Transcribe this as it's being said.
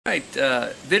Right,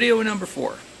 video number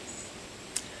 4.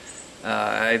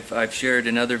 I've shared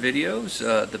in other videos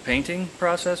the painting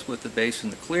process with the base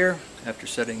and the clear after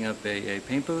setting up a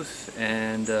paint booth,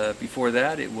 and before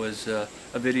that it was a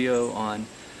video on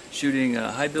shooting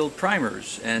high build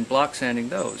primers and block sanding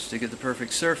those to get the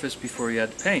perfect surface before you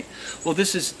add the paint. Well,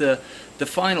 this is the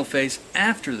final phase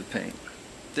after the paint.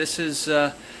 This is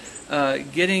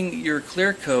getting your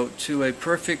clear coat to a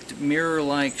perfect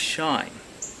mirror-like shine.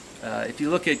 If you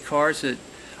look at cars that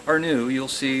are new, you'll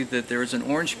see that there is an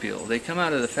orange peel. They come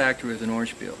out of the factory with an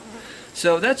orange peel.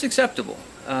 So that's acceptable.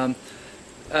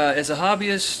 As a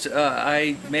hobbyist,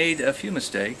 I made a few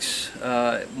mistakes.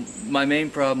 My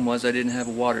main problem was I didn't have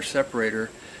a water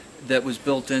separator that was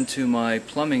built into my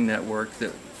plumbing network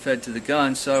that fed to the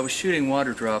gun, so I was shooting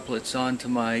water droplets onto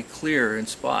my clear in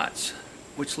spots,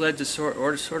 which led to sort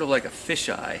of like a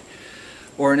fisheye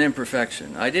or an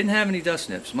imperfection. I didn't have any dust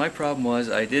nips. My problem was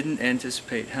I didn't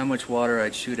anticipate how much water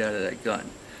I'd shoot out of that gun.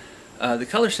 The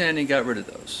color sanding got rid of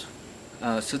those.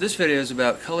 So this video is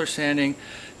about color sanding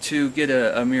to get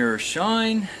a mirror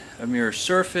shine, a mirror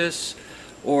surface,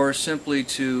 or simply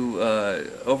to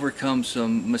overcome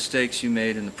some mistakes you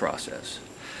made in the process.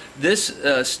 This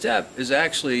step is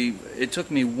actually, it took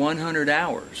me 100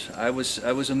 hours. I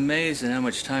was amazed at how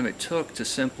much time it took to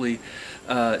simply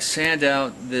sand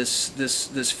out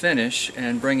this finish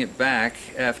and bring it back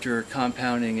after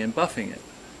compounding and buffing it.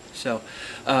 So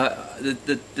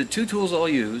the two tools I'll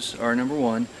use are, number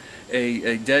one,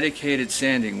 a dedicated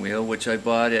sanding wheel, which I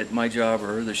bought at my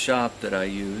jobber, the shop that I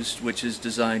used, which is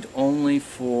designed only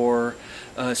for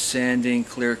sanding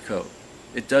clear coat.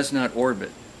 It does not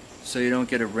orbit, so you don't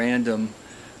get a random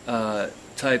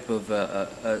type of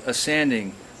a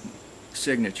sanding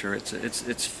signature.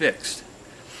 It's fixed,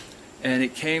 and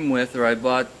it came with, or I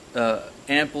bought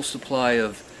ample supply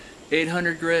of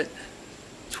 800 grit,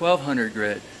 1200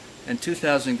 grit, and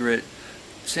 2000 grit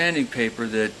sanding paper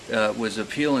that was a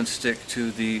peel and stick to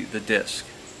the disc.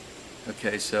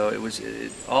 Okay, so it was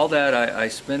all that I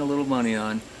spent a little money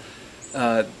on,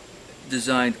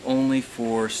 designed only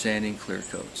for sanding clear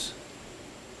coats.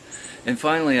 And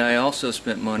finally, I also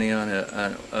spent money on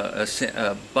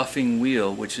a buffing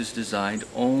wheel, which is designed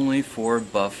only for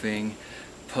buffing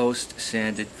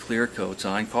post-sanded clear coats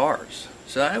on cars.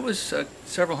 So that was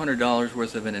several $100s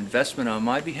worth of an investment on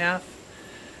my behalf.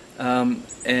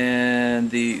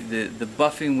 And the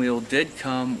buffing wheel did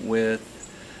come with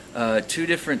two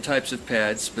different types of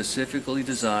pads specifically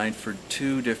designed for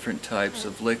two different types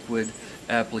of liquid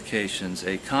applications,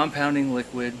 a compounding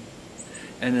liquid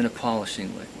and then a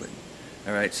polishing liquid.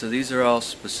 Alright, so these are all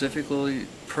specifically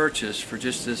purchased for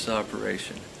just this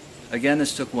operation. Again,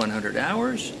 this took 100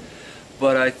 hours,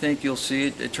 but I think you'll see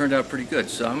it turned out pretty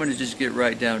good. So I'm going to just get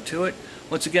right down to it.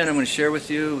 Once again, I'm going to share with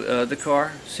you the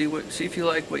car, see if you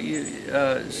like what you,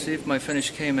 see if my finish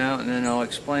came out, and then I'll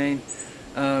explain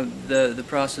the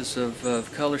process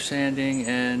of color sanding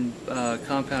and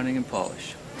compounding and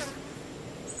polish.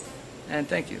 And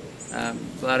thank you. I'm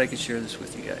glad I could share this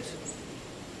with you guys.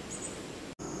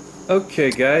 Okay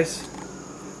guys,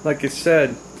 like I said,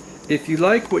 if you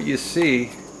like what you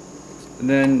see,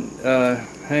 then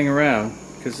hang around,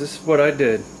 because this is what I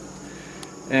did.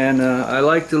 And I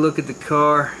like to look at the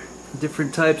car,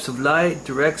 different types of light,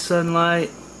 direct sunlight,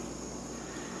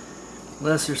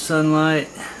 lesser sunlight,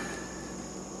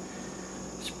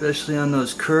 especially on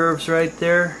those curves right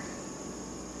there.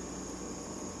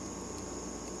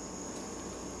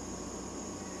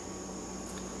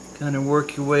 Kind of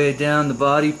work your way down the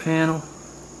body panel.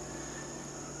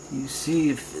 You see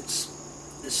if it's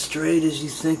as straight as you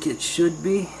think it should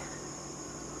be.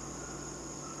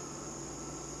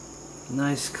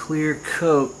 Nice clear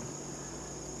coat.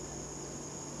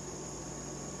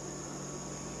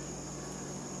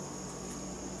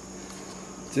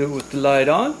 Do it with the light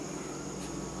on.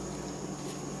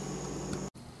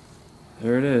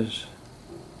 There it is.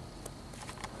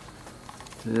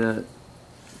 That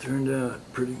turned out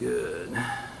pretty good.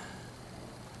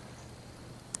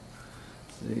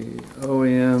 The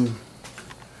OEM,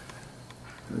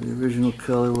 or the original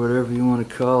color, whatever you want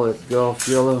to call it, golf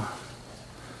yellow.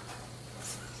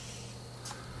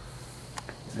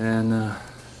 And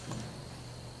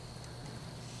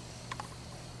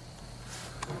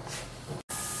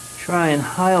try and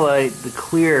highlight the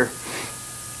clear.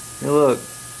 Hey, look,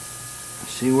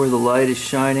 see where the light is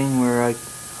shining, where I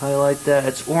highlight that?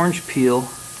 It's orange peel.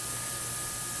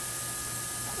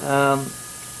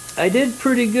 I did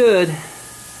pretty good.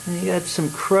 You got some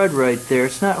crud right there.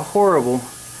 It's not horrible,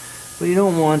 but you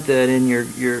don't want that in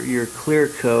your clear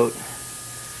coat.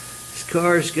 This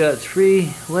car's got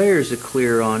 3 layers of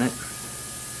clear on it.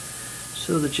 So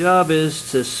So the job is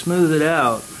to smooth it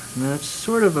out, and that's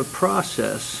sort of a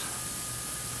process.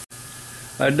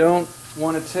 I don't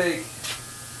want to take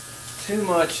too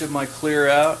much of my clear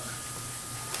out,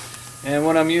 and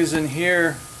what I'm using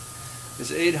here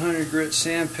is 800 grit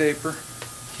sandpaper.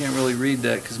 Can't really read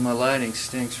that because my lighting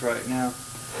stinks right now.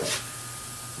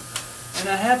 And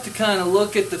I have to kind of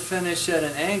look at the finish at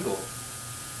an angle.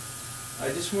 I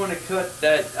just want to cut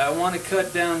that, I want to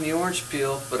cut down the orange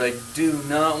peel, but I do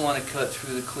not want to cut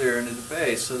through the clear into the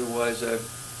base, otherwise I've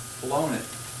blown it.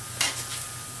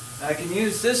 I can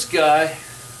use this guy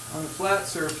on the flat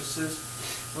surfaces,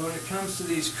 but when it comes to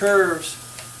these curves,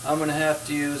 I'm going to have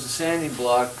to use a sanding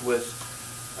block with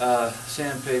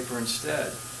sandpaper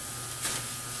instead.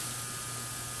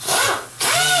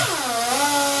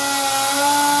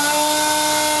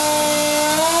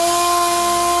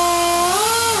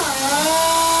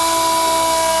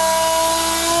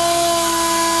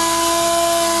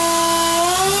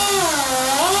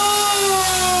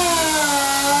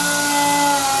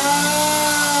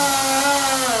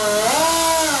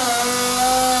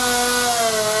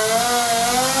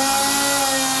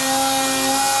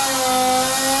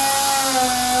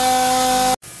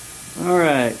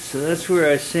 So that's where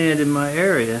I sanded my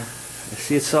area. I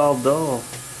see it's all dull.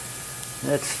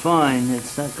 That's fine,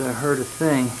 it's not going to hurt a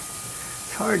thing.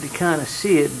 It's hard to kind of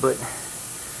see it, but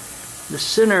the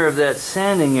center of that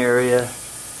sanding area,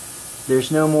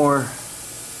 there's no more,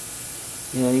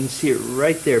 you know, you can see it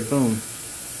right there, boom.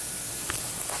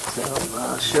 So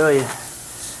I'll show you.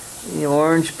 The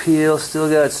orange peel, still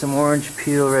got some orange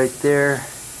peel right there.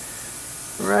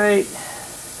 Right,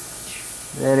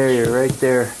 that area right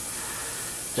there.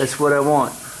 That's what I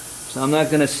want. So I'm not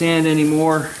going to sand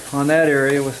anymore on that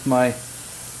area with my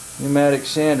pneumatic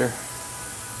sander.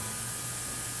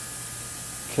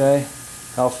 Okay,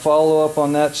 I'll follow up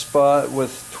on that spot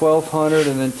with 1200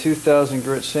 and then 2000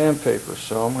 grit sandpaper.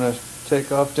 So I'm going to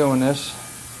take off doing this.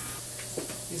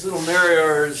 These little narrow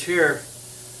areas here,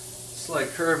 it's like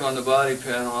curved on the body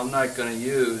panel. I'm not going to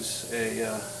use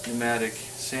a pneumatic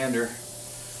sander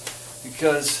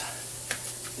because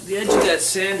the edge of that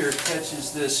sander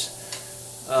catches this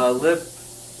lip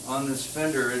on this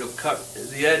fender. It'll cut,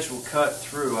 the edge will cut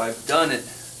through. I've done it.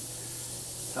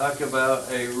 Talk about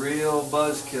a real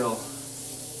buzzkill.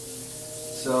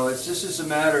 So it's just a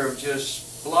matter of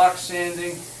just block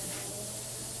sanding,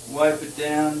 wipe it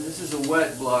down. This is a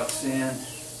wet block sand,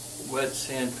 wet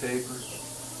sandpaper.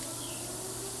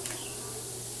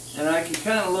 And I can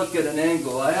kind of look at an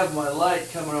angle. I have my light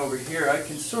coming over here. I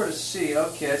can sort of see,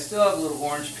 okay, I still have a little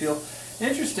orange peel.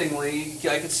 Interestingly,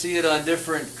 I can see it on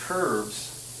different curves.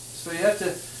 So you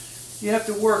have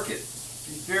to work it.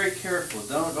 Be very careful.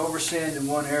 Don't oversand in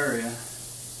one area.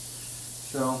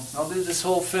 So I'll do this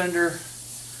whole fender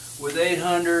with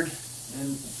 800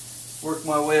 and work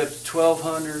my way up to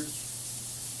 1200.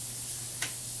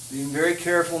 Being very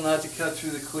careful not to cut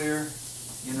through the clear,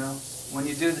 you know. When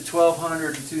you do the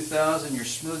 1200 and 2000, you're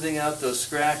smoothing out those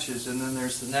scratches, and then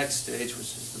there's the next stage,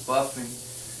 which is the buffing,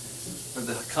 or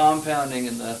the compounding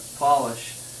and the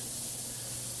polish.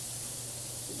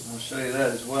 I'll show you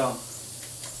that as well.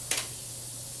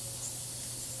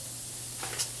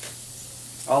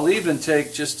 I'll even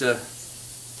take just a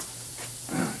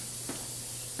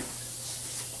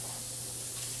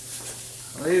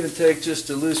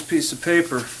loose piece of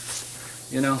paper,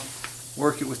 you know,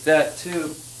 work it with that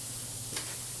too.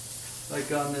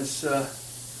 Like on this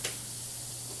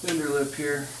fender lip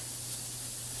here.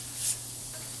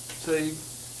 So you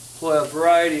apply a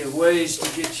variety of ways to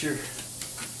get your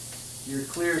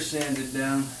clear sanded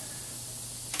down.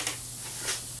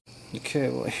 Okay,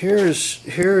 well here's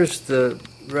the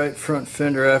right front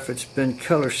fender after it's been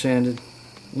color sanded.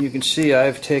 You can see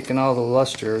I've taken all the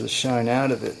luster or the shine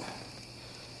out of it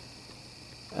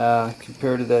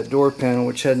compared to that door panel,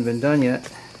 which hadn't been done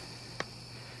yet.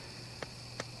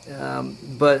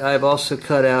 But I've also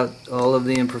cut out all of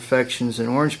the imperfections in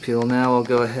orange peel. Now I'll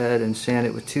go ahead and sand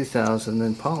it with 2000 and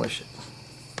then polish it.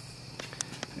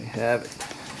 There you have it.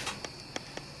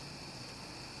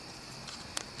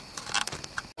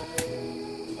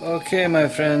 Okay, my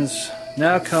friends,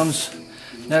 now comes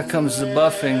the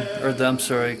buffing, or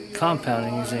the,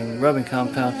 compounding, using rubbing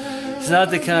compound. It's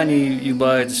not the kind you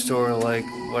buy at the store, like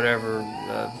whatever,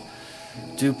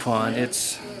 DuPont.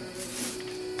 It's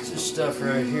this stuff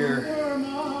right here.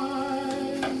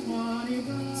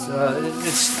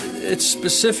 It's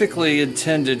specifically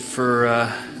intended for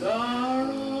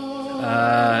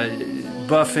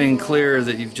buffing clear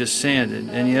that you've just sanded,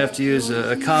 and you have to use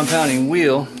a compounding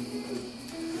wheel.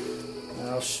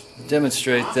 I'll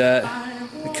demonstrate that.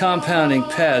 The compounding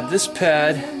pad. This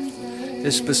pad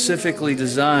is specifically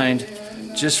designed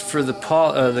just for the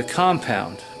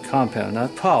compound,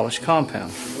 not polish,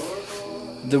 compound.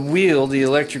 The wheel, the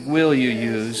electric wheel you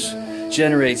use,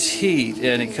 generates heat,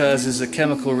 and it causes a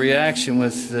chemical reaction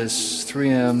with this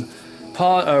 3M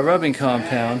rubbing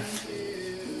compound,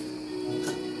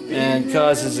 and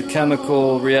causes a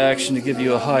chemical reaction to give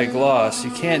you a high gloss.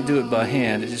 You can't do it by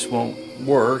hand, it just won't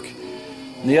work.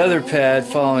 And the other pad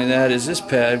following that is this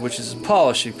pad, which is a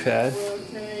polishing pad.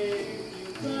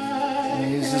 And I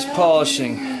use this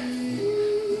polishing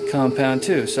compound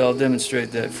too, so I'll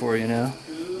demonstrate that for you now.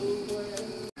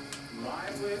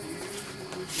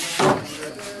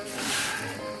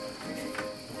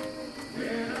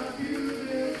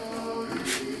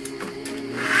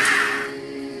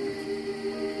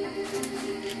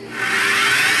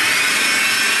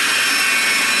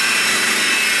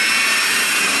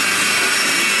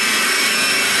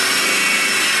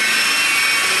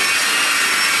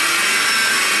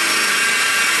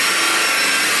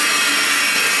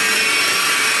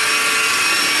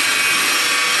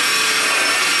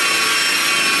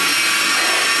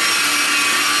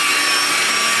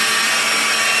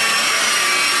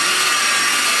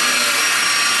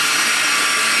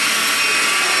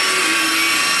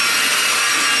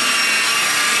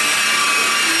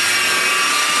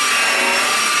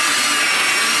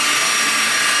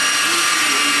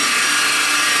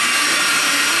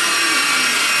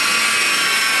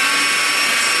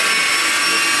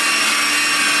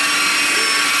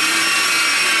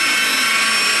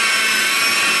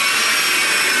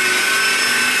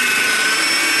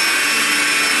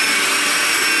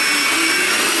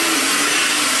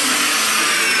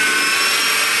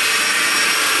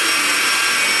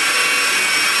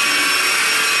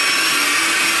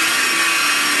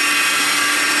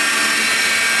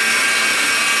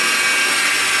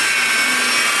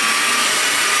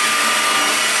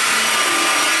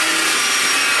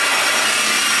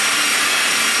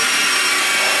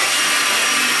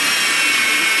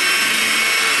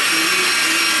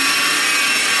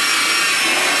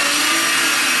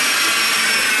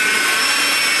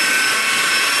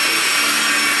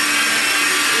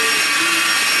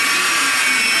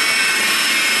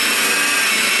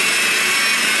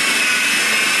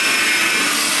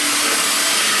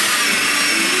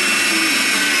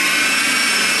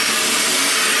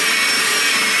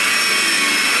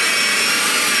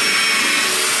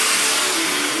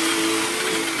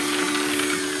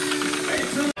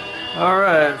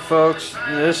 Alright folks,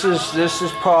 this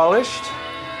is polished.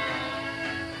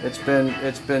 It's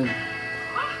been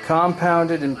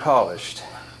compounded and polished.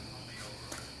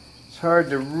 It's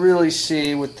hard to really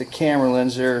see with the camera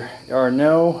lens. There's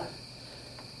no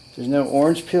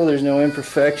orange peel, there's no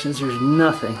imperfections, there's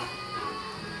nothing.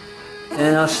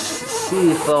 And I'll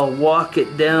see if I'll walk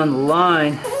it down the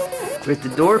line with the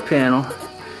door panel.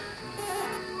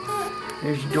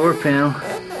 There's your door panel.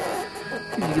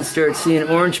 You can start seeing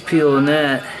orange peel in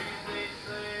that.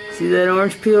 See that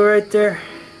orange peel right there?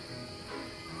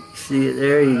 See it?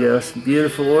 There you go. Some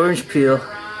beautiful orange peel.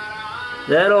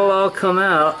 That'll all come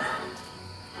out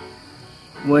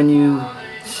when you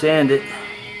sand it.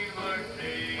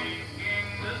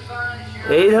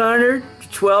 800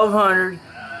 to 1200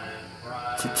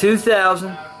 to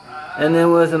 2000, and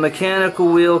then with a mechanical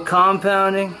wheel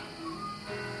compounding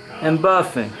and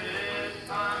buffing.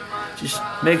 Just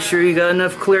make sure you got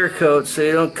enough clear coat so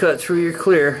you don't cut through your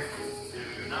clear.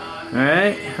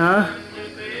 Alright, huh?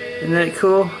 Isn't that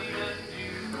cool?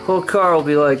 Whole car will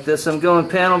be like this. I'm going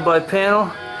panel by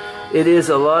panel. It is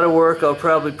a lot of work. I'll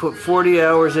probably put 40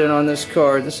 hours in on this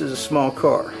car. This is a small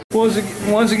car. Once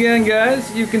again,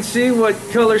 guys, you can see what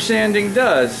color sanding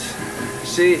does.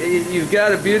 See, you've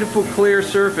got a beautiful clear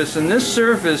surface, and this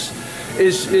surface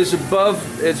is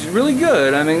above. It's really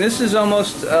good. I mean, this is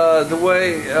almost the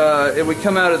way it would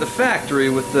come out of the factory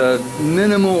with the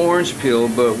minimal orange peel,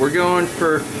 but we're going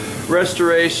for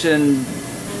restoration,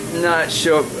 not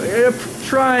show,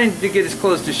 trying to get as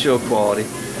close to show quality.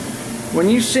 When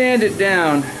you sand it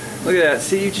down, look at that.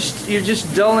 See, you're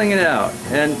just dulling it out,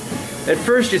 and at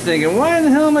first you're thinking, why in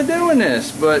the hell am I doing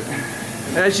this? But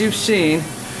as you've seen,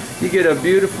 you get a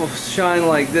beautiful shine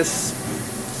like this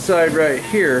side right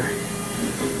here.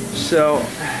 So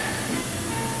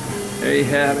there you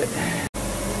have it.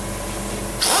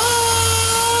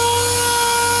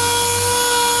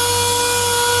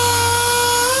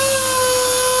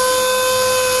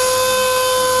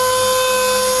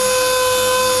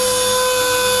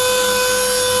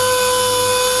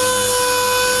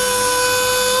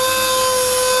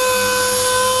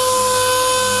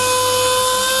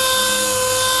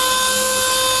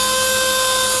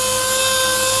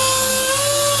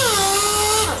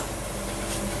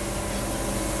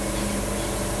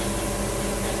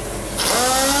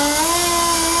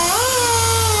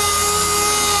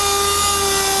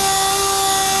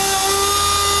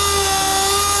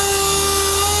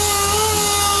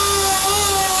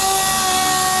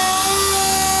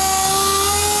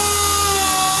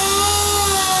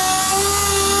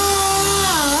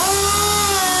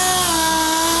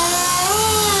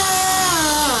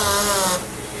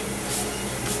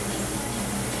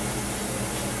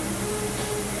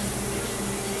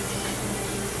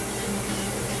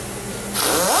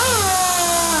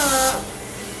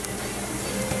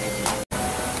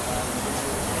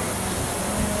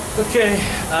 Okay,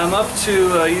 I'm up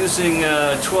to using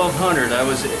 1200. I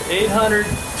was 800,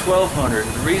 1200.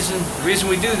 The reason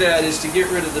we do that is to get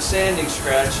rid of the sanding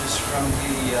scratches from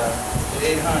the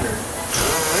 800.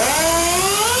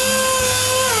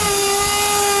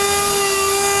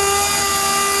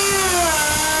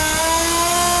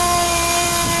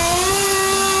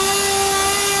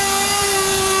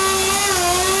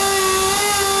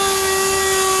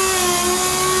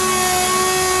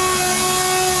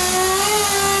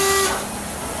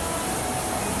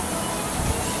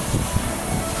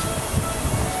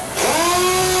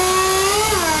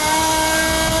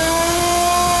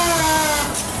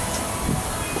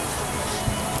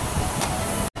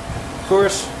 Of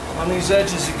course, on these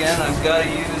edges again, I've got to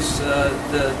use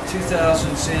the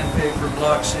 2000 sandpaper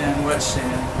block sand wet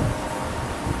sand,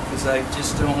 because I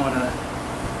just don't want to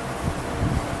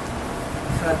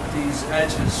cut these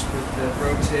edges with the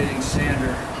rotating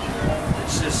sander.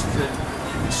 It's just that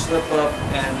you can slip up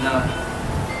and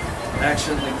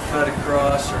accidentally cut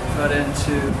across or cut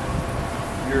into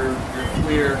your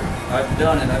clear. I've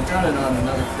done it on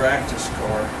another practice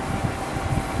car.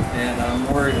 And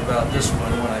I'm worried about this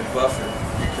one when I buff it,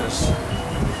 because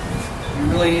you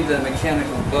really need the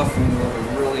mechanical buffing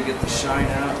to really get the shine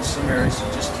out. In some areas you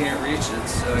just can't reach it,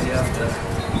 so you have to, I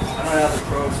don't know how the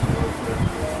pros do it, but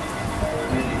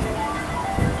maybe.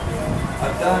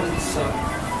 I've done some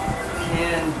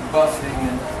hand buffing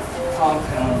and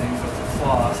compounding with the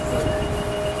cloth, but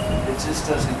it just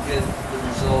doesn't get the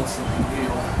results of the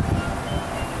wheel.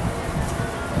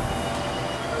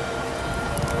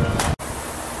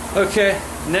 Okay,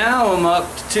 now I'm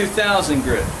up to 2000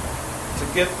 grit to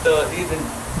get the even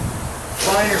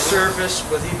finer surface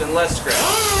with even less scratch.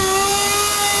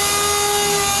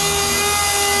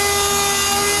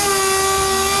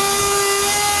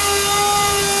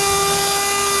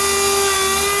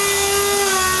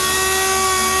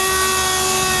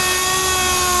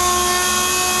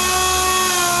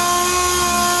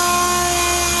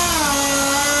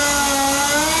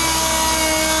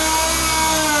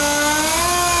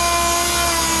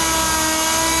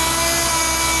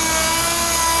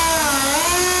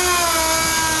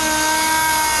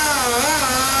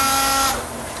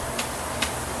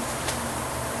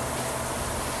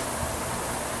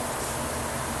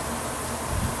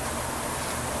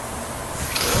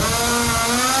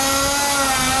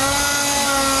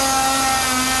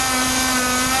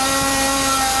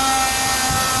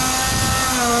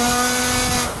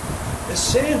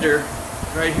 Sander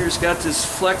right here's got this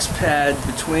flex pad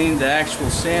between the actual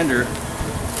sander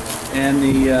and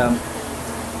the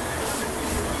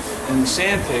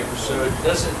sandpaper, so it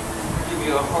doesn't give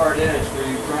you a hard edge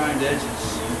where you grind edges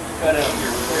and cut out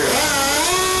your clear.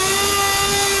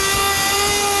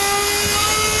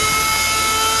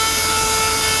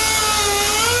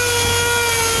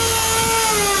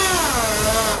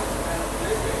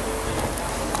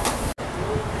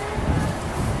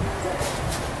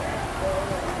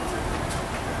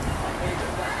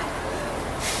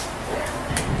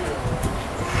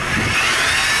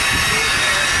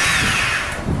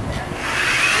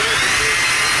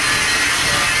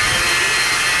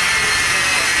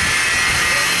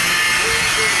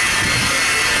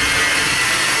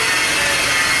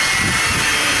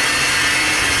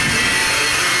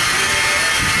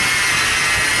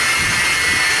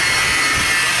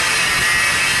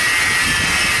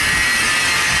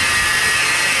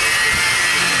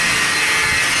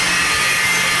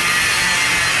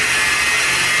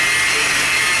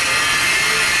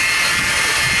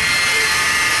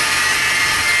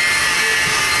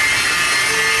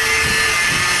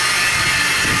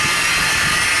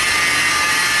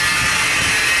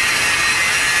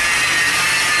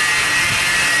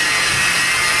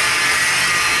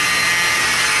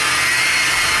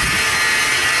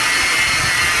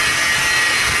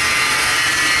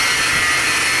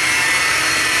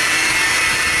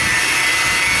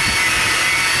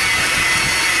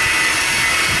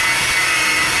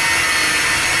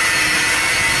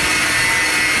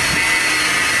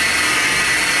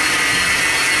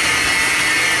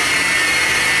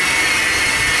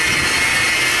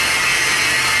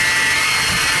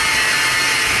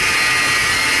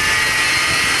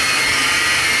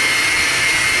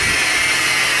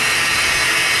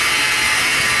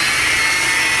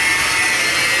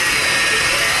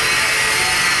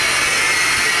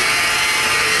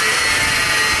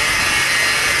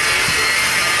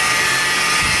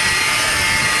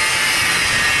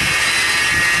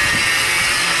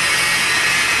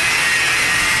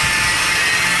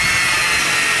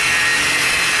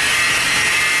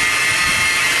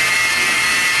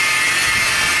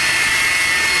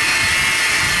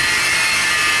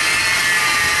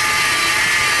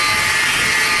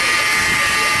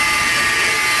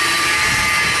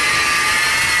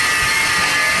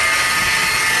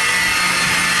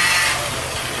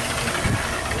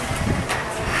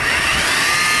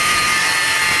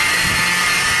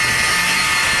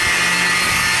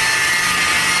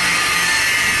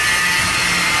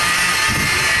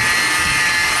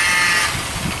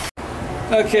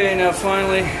 Okay, now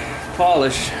finally,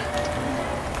 polish.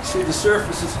 See the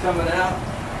surface is coming out.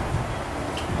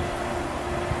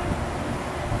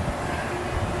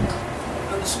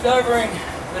 I'm discovering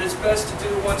that it's best to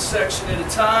do one section at a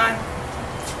time.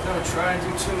 Don't try and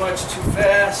do too much too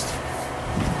fast.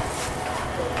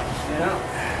 You know,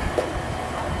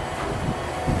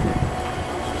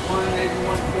 maybe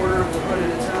 1/4 of the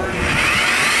hood at a time.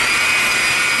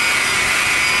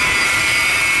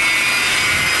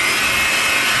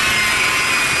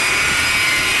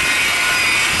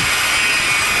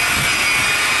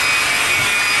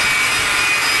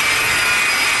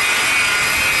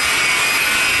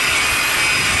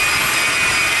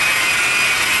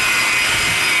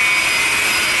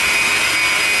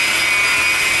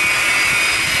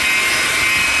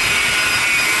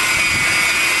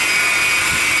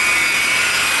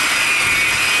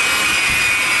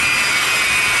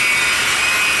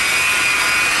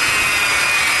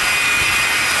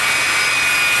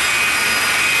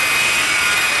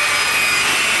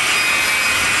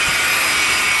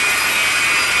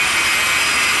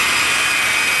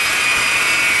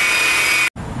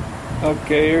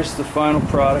 Okay, here's the final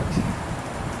product.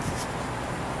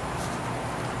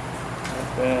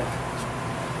 Not bad.